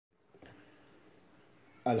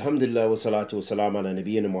Alhamdulillah wa salatu wa salam ala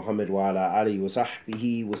nabiyyina Muhammad wa ala alihi wa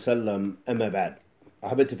sahbihi wa sallam amma ba'd.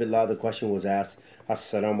 Ahabati fillah, the question was asked,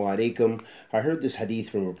 Assalamu alaikum. I heard this hadith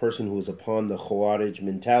from a person who was upon the Khawarij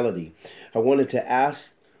mentality. I wanted to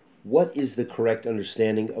ask, what is the correct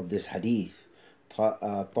understanding of this hadith?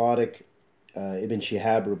 Tariq Ibn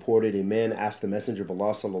Shihab reported, a man asked the Messenger of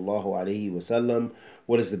Allah sallallahu alaihi wasallam,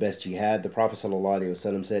 what is the best jihad? The Prophet sallallahu alaihi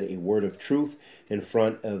wasallam said, a word of truth in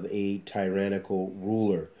front of a tyrannical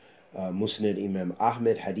ruler. Musnad Imam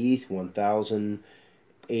Ahmed, hadith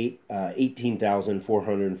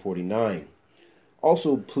 18,449.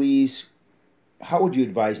 Also, please, how would you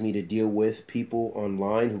advise me to deal with people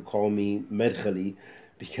online who call me Madkhali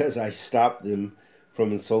because I stopped them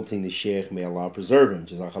from insulting the Shaykh? May Allah preserve him.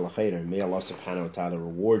 Jazakallah khairan. May Allah subhanahu wa ta'ala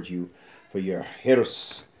reward you for your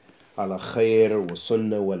hirs ala khair wa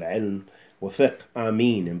sunnah wal ilm wa fiqh.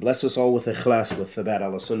 Ameen. And bless us all with ikhlas, with thabat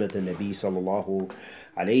ala sunnat al-Nabi sallallahu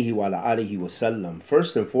alayhi wa alihi wa sallam.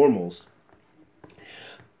 First and foremost,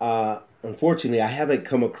 unfortunately, I haven't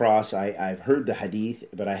come across, I've heard the hadith,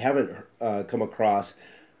 but I haven't come across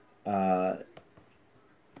and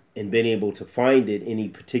been able to find it any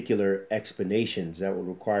particular explanations. That would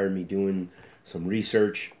require me doing some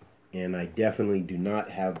research, and I definitely do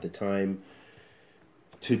not have the time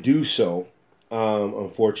to do so,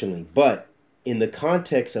 unfortunately. But in the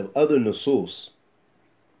context of other nusus,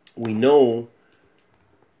 we know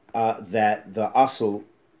that the asl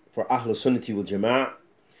for Ahl Sunna wal Jama'ah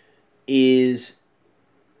is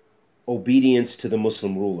obedience to the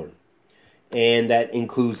Muslim ruler. And that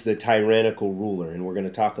includes the tyrannical ruler. And we're going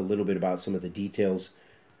to talk a little bit about some of the details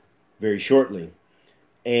very shortly.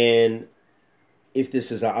 And if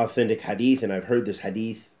this is an authentic hadith, and I've heard this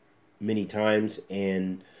hadith many times,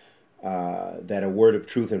 and that a word of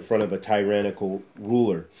truth in front of a tyrannical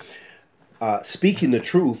ruler. Speaking the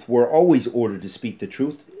truth, we're always ordered to speak the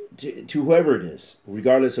truth to whoever it is,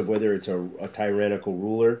 regardless of whether it's a tyrannical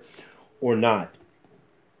ruler or not.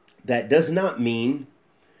 That does not mean,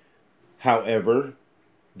 however,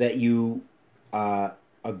 that you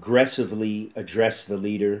aggressively address the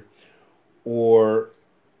leader or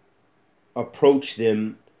approach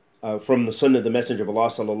them from the sunnah of the Messenger of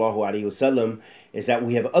Allah sallallahu alaihi wasallam. Is that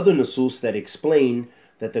we have other nusus that explain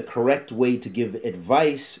that the correct way to give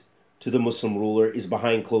advice to the Muslim ruler is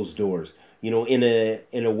behind closed doors, in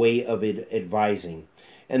a way of advising.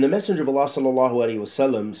 And the Messenger of Allah sallallahu alaihi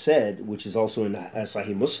wasallam said, which is also in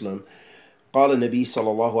Sahih Muslim, قال النبي صلى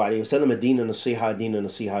الله عليه وسلم الدين النصيحة دين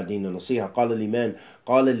النصيحة دين النصيحة قال لمن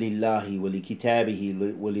قال لله ولكتابه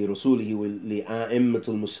ولرسوله ولأئمة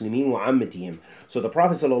المسلمين وعامتهم. So the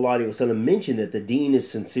Prophet صلى الله عليه وسلم mentioned that the deen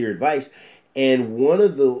is sincere advice, and one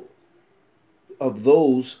of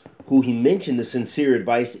those who he mentioned the sincere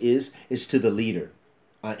advice is to the leader,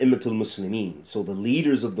 أئمة المسلمين. So the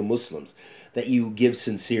leaders of the Muslims, that you give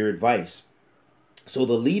sincere advice. So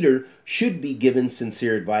the leader should be given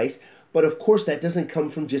sincere advice. But of course, that doesn't come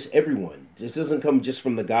from just everyone. This doesn't come just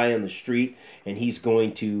from the guy on the street, and he's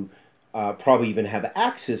going to probably even have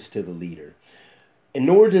access to the leader. And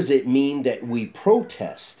nor does it mean that we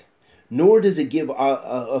protest, nor does it give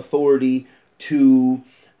authority to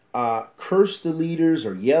curse the leaders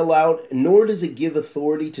or yell out, nor does it give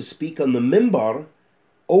authority to speak on the minbar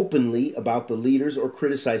openly about the leaders or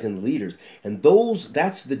criticizing the leaders. And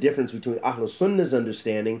that's the difference between Ahl Sunnah's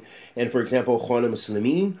understanding and, for example, Ikhwan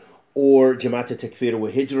Muslimin, or Jamaat takfeer wa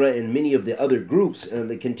hijrah, and many of the other groups and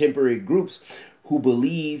the contemporary groups who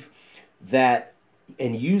believe that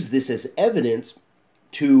and use this as evidence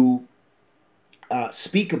to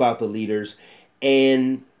speak about the leaders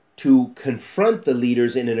and to confront the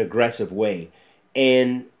leaders in an aggressive way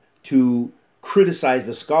and to criticize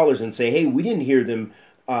the scholars and say, hey, we didn't hear them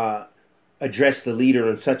address the leader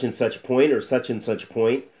on such and such point or such and such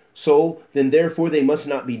point, so then therefore they must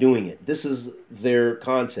not be doing it. This is their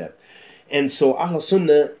concept. And so Ahl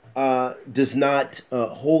Sunnah does not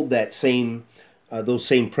hold that those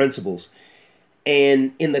same principles.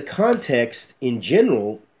 And in the context in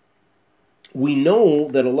general, we know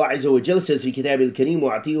that Allah Azza wa Jalla says, في كتاب الكريم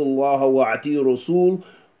وأطيعوا الله وأطيعوا الرسول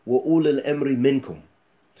وأولي الأمر منكم.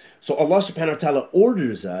 So Allah subhanahu wa ta'ala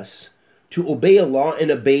orders us to obey Allah and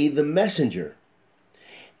obey the messenger.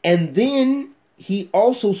 And then he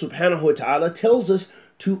also subhanahu wa ta'ala tells us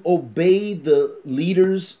to obey the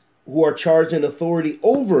leaders who are charged in authority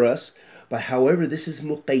over us. But however, this is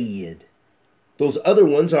muqayyid. Those other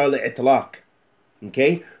ones are al-itlaq.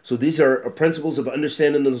 Okay? So these are principles of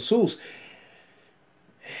understanding the nusus.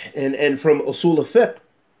 And from usul al-fiqh,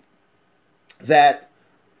 that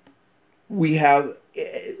we have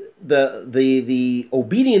the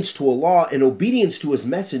obedience to Allah and obedience to his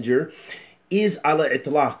messenger is ala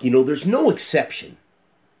itlaq. There's no exception.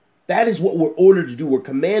 That is what we're ordered to do. We're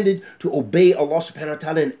commanded to obey Allah subhanahu wa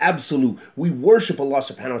ta'ala in absolute. We worship Allah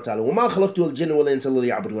subhanahu wa ta'ala. وَمَا خَلَقْتُ الْجِنَّ وَالْإِنسَ إِلَّا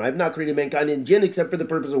لِيَعْبُدُونِ. I have not created mankind and jinn except for the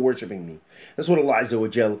purpose of worshiping me. That's what Allah Azza wa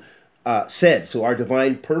Jal said. So our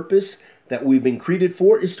divine purpose that we've been created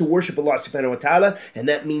for is to worship Allah subhanahu wa ta'ala, and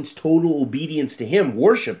that means total obedience to Him.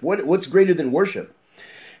 Worship. What's greater than worship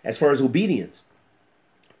as far as obedience?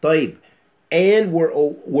 طيب. And we're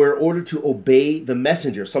ordered to obey the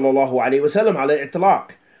Messenger sallallahu alaihi wasallam ala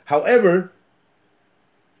itlaq. However,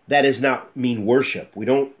 that does not mean worship. We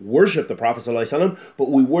don't worship the Prophet ﷺ, but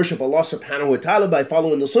we worship Allah subhanahu wa ta'ala by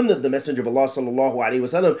following the sunnah of the Messenger of Allah sallallahu alayhi wa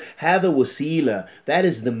sallam. Hada wasila. That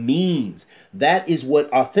is the means. That is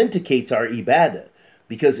what authenticates our ibadah.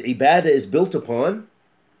 Because ibadah is built upon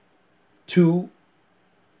two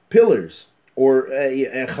pillars, or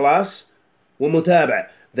ikhlas wa mutaba'.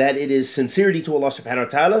 That it is sincerity to Allah subhanahu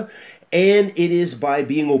wa ta'ala, and it is by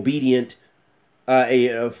being obedient,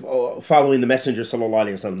 following the Messenger sallallahu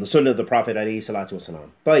alaihi wasallam, the sunnah of the Prophet alayhi salatu wasalam.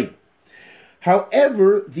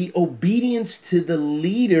 However, the obedience to the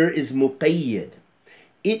leader is muqayyad.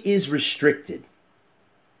 It is restricted.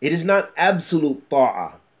 It is not absolute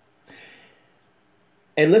ta'ah.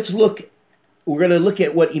 And we're going to look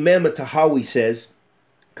at what Imam Tahawi says,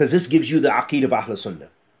 because this gives you the aqeedah of Ahl Sunna.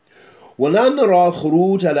 وَلَا نَرَى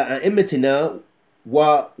الْخُرُوجَ عَلَى أَئِمَّتِنَا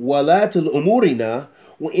وَوَلَاةِ الْأُمُورِنَا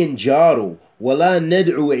وَإِنْ جَارُوا ولا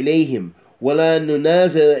ندعو إليهم ولا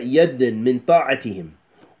ننازع يدا من طاعتهم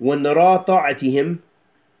ونرى طاعتهم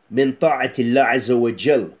من طاعة الله عز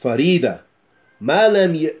وجل فريضة ما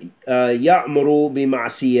لم يأمروا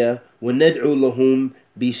بمعصية وندعو لهم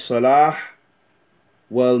بالصلاح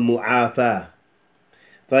والمعافاة.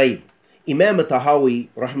 طيب, Imam Tahawi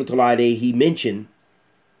rahmatullah alayhi,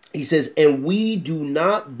 he says, and we do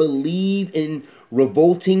not believe in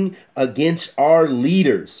revolting against our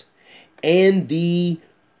leaders and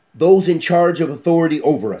those in charge of authority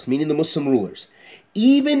over us, meaning the Muslim rulers,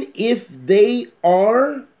 even if they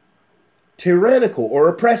are tyrannical or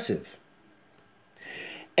oppressive.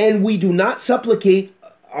 And we do not supplicate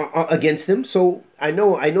against them. So I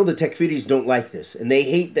know the takfiris don't like this, and they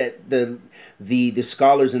hate that the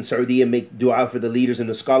scholars in Saudi make dua for the leaders, and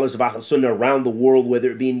the scholars of Ahl Sunna around the world,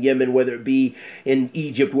 whether it be in Yemen, whether it be in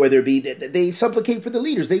Egypt, whether it be, they supplicate for the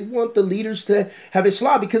leaders. They want the leaders to have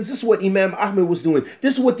Islam, because this is what Imam Ahmed was doing.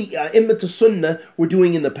 This is what the Immat Sunnah were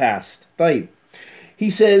doing in the past. طيب. He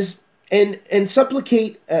says, and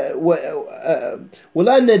supplicate, وَلَا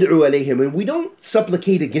نَدْعُ عَلَيْهِمْ, and we don't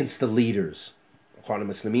supplicate against the leaders. Ikhwan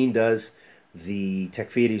Muslimin does, the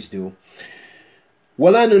takfiris do.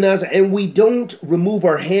 And we don't remove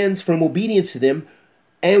our hands from obedience to them,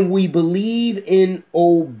 and we believe in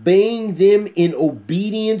obeying them in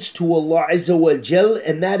obedience to Allah Azza wa Jal,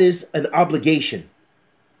 and that is an obligation.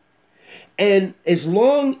 And as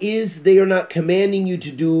long as they are not commanding you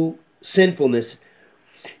to do sinfulness,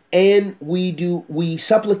 and we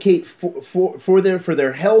supplicate for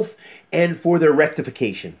their health and for their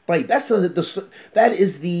rectification. Like that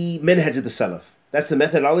is the manhaj of the Salaf. That's the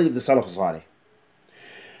methodology of the Salaf al-Salih.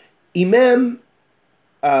 Imam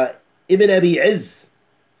Ibn Abi Izz,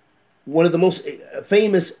 one of the most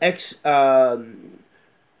famous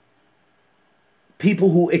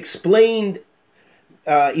people who explained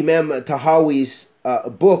Imam Tahawi's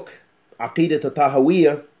book, Aqidat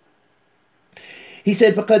al-Tahawiyah, he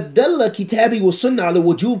said, فَقَدْ دَلَّ كِتَابِي وَالسُنَّةِ عَلَى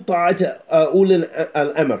وُجُوبِ طَاعَةِ أُولِي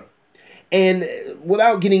الْأَمْرِ. And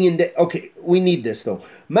without getting into, okay, we need this though.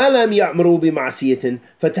 مَا لَمْ يَأْمُرُوا بِمَعْصِيَةٍ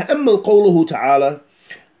فَتَأَمَّلْ قَوْلُهُ تَعَالَى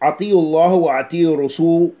أَطِيعُوا اللَّهَ وَأَطِيعُوا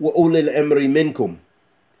الرَّسُولَ وَأُولِي الْأَمْرِ مِنْكُمْ.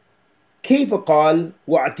 كيف قال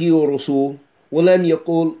وَأَطِيعُوا الرَّسُولَ وَلَمْ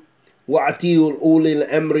يَقُلْ وَأَطِيعُوا أُولِي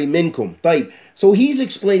الْأَمْرِ مِنْكُمْ. طيب. So he's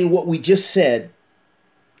explaining what we just said.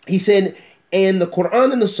 He said, and the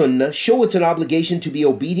Quran and the Sunnah show it's an obligation to be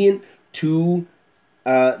obedient to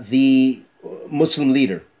the Muslim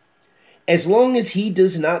leader, as long as he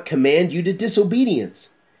does not command you to disobedience.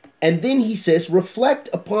 And then he says, reflect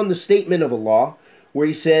upon the statement of Allah, where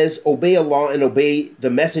he says, obey Allah and obey the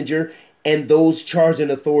messenger and those charged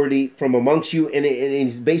in authority from amongst you. And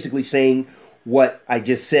he's basically saying what I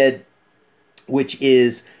just said, which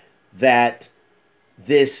is that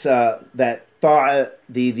this the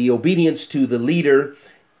obedience to the leader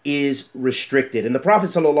is restricted. And the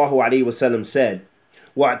Prophet sallallahu alaihi wasallam said,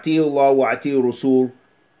 وَأَطِيعُوا اللَّهَ وَأَطِيعُوا الرَّسُولَ.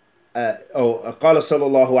 قال صلى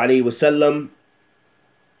الله عليه وسلم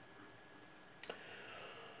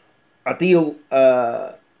أطيعوا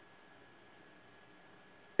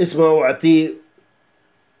اسمه وأطيع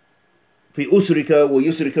في أسرك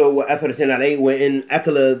ويسرك وأثرة عليه وإن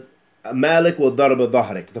أكل Malik wa daraba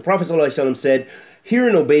dhahrik. The Prophet ﷺ said, hear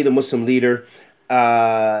and obey the Muslim leader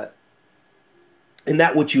in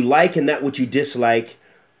that which you like and that which you dislike,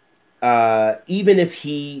 even if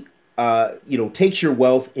he takes your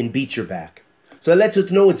wealth and beats your back. So it lets us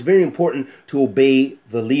know it's very important to obey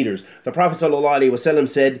the leaders. The Prophet ﷺ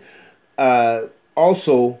said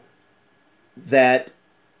also that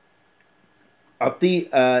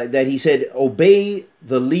he said, obey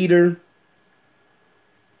the leader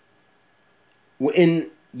وإن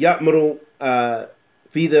يأمر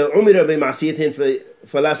فإذا أمر بمعصية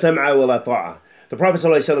فلا سمع ولا طاعة. The Prophet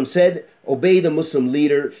ﷺ said, obey the Muslim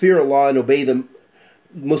leader, fear Allah and obey the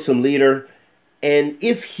Muslim leader, and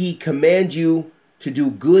if he commands you to do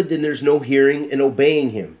good, then there's no hearing and obeying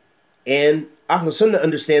him. And Ahl Sunna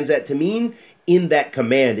understands that to mean in that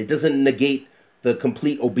command. It doesn't negate the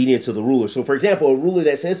complete obedience of the ruler. So for example, a ruler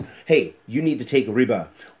that says, hey, you need to take riba,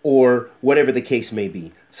 or whatever the case may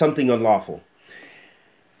be, something unlawful.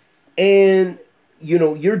 And,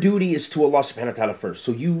 your duty is to Allah subhanahu wa ta'ala first.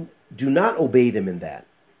 So you do not obey them in that.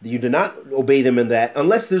 You do not obey them in that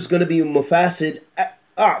unless there's going to be mafasid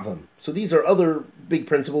a'zam. So these are other big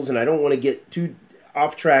principles, and I don't want to get too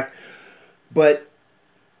off track. But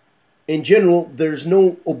in general, there's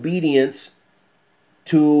no obedience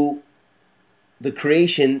to the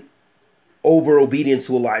creation over obedience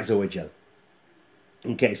to Allah Azza wa Jal.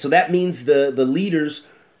 Okay, so that means the leader's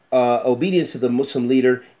obedience to the Muslim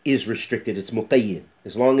leader is restricted. It's muqayyid,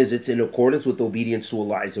 as long as it's in accordance with obedience to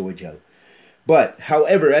Allah Azza wa Jal. But,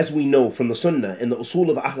 however, as we know from the Sunnah and the usul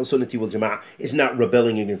of Ahl Sunnati wal Jama'ah, is not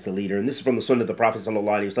rebelling against the leader. And this is from the Sunnah of the Prophet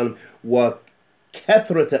sallallahu alaihi wasallam. Wa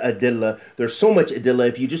kathrata adilla. There's so much adilla.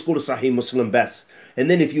 If you just go to Sahih Muslim best, and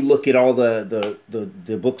then if you look at all the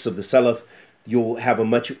books of the Salaf, you'll have a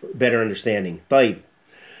much better understanding. Taib.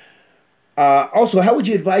 Also, how would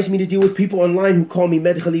you advise me to deal with people online who call me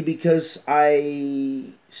Madkhali because I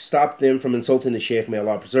stopped them from insulting the Shaykh? May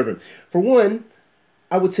Allah preserve him. For one,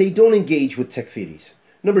 I would say don't engage with takfiris.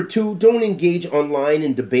 Number two, don't engage online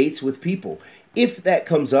in debates with people. If that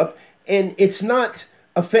comes up and it's not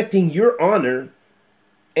affecting your honor,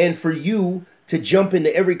 and for you to jump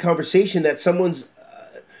into every conversation that someone's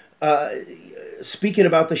speaking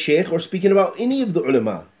about the Shaykh or speaking about any of the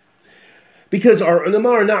ulama. Because our ulama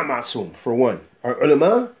are not ma'soom, for one. Our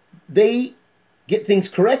ulama, they get things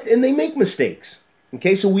correct and they make mistakes.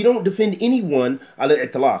 Okay, so we don't defend anyone ala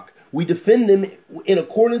itlaq. We defend them in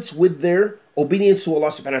accordance with their obedience to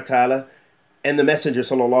Allah subhanahu wa ta'ala and the Messenger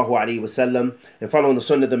sallallahu alaihi wasallam, and following the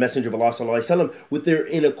sunnah of the Messenger of Allah sallallahu alaihi wasallam, with their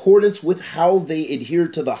in accordance with how they adhere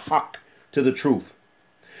to the haqq, to the truth.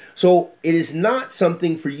 So it is not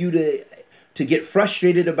something for you to get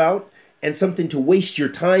frustrated about, and something to waste your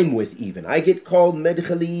time with even. I get called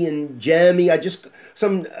Madkhali and Jami.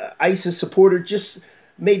 Some ISIS supporter just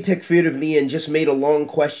made takfeer of me and just made a long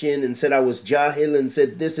question and said I was jahil and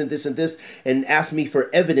said this and this and this and asked me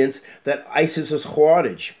for evidence that ISIS is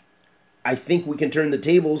Khawarij. I think we can turn the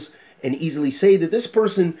tables and easily say that this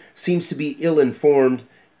person seems to be ill-informed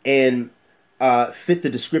and fit the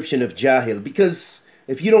description of jahil. Because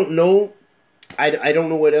if you don't know, I don't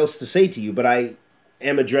know what else to say to you, but I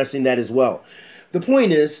am addressing that as well. The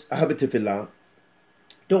point is, ahabati fillah,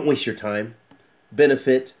 don't waste your time.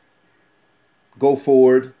 Benefit. Go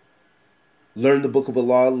forward. Learn the book of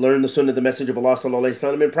Allah. Learn the sunnah of the Messenger of Allah sallallahu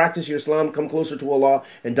alaihi wasallam, and practice your Islam. Come closer to Allah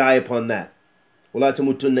and die upon that. وَلَا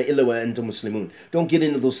تَمُوتُنَّ إِلَّا وَأَنْتُمْ مُسْلِمُونَ. Don't get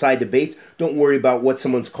into those side debates. Don't worry about what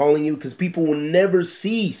someone's calling you, because people will never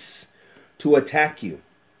cease to attack you.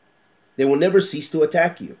 They will never cease to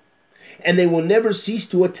attack you. And they will never cease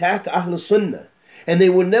to attack Ahl Sunna. And they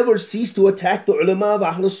will never cease to attack the ulama of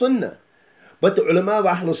Ahl Sunnah. But the ulama of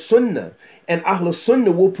Ahl Sunnah and Ahl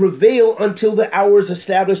Sunnah will prevail until the hours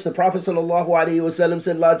established. The Prophet sallallahu alaihi wasallam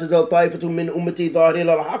said, "La tazal ta'ifatun min ummati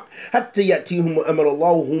dhahirina al-haqq hatta ya'tihum amr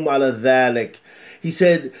Allahu hum ala dhalik." He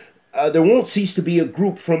said, there won't cease to be a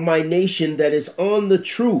group from my nation that is on the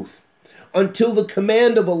truth until the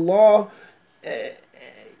command of Allah,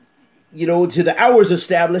 to the hours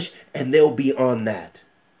established, and they'll be on that.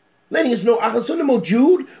 Letting us know Ahl Sunnah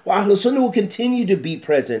mawjood, Ahl Sunnah will continue to be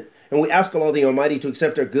present. And we ask Allah the Almighty to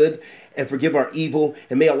accept our good and forgive our evil.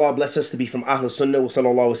 And may Allah bless us to be from Ahl Sunnah. Wa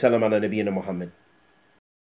sallallahu wa sallam ala nabiyyina Muhammad.